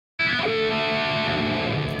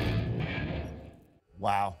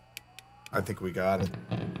Wow. I think we got it.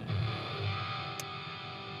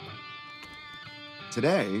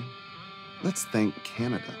 Today, let's thank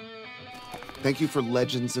Canada. Thank you for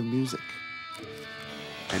legends of music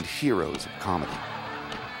and heroes of comedy.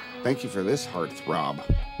 Thank you for this heartthrob.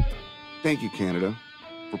 Thank you, Canada,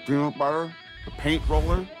 for peanut butter, the paint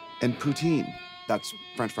roller, and poutine. That's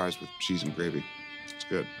French fries with cheese and gravy. It's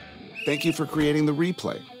good. Thank you for creating the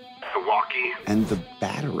replay, the walkie, and the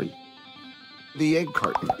battery. The egg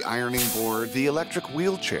carton, the ironing board, the electric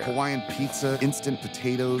wheelchair, Hawaiian pizza, instant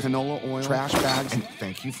potatoes, canola oil, trash bags, and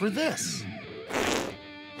thank you for this.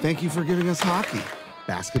 Thank you for giving us hockey,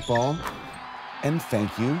 basketball, and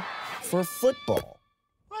thank you for football.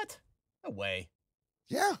 What? No way.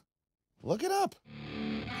 Yeah, look it up.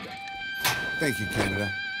 Thank you, Canada.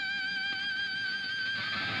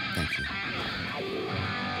 Thank you.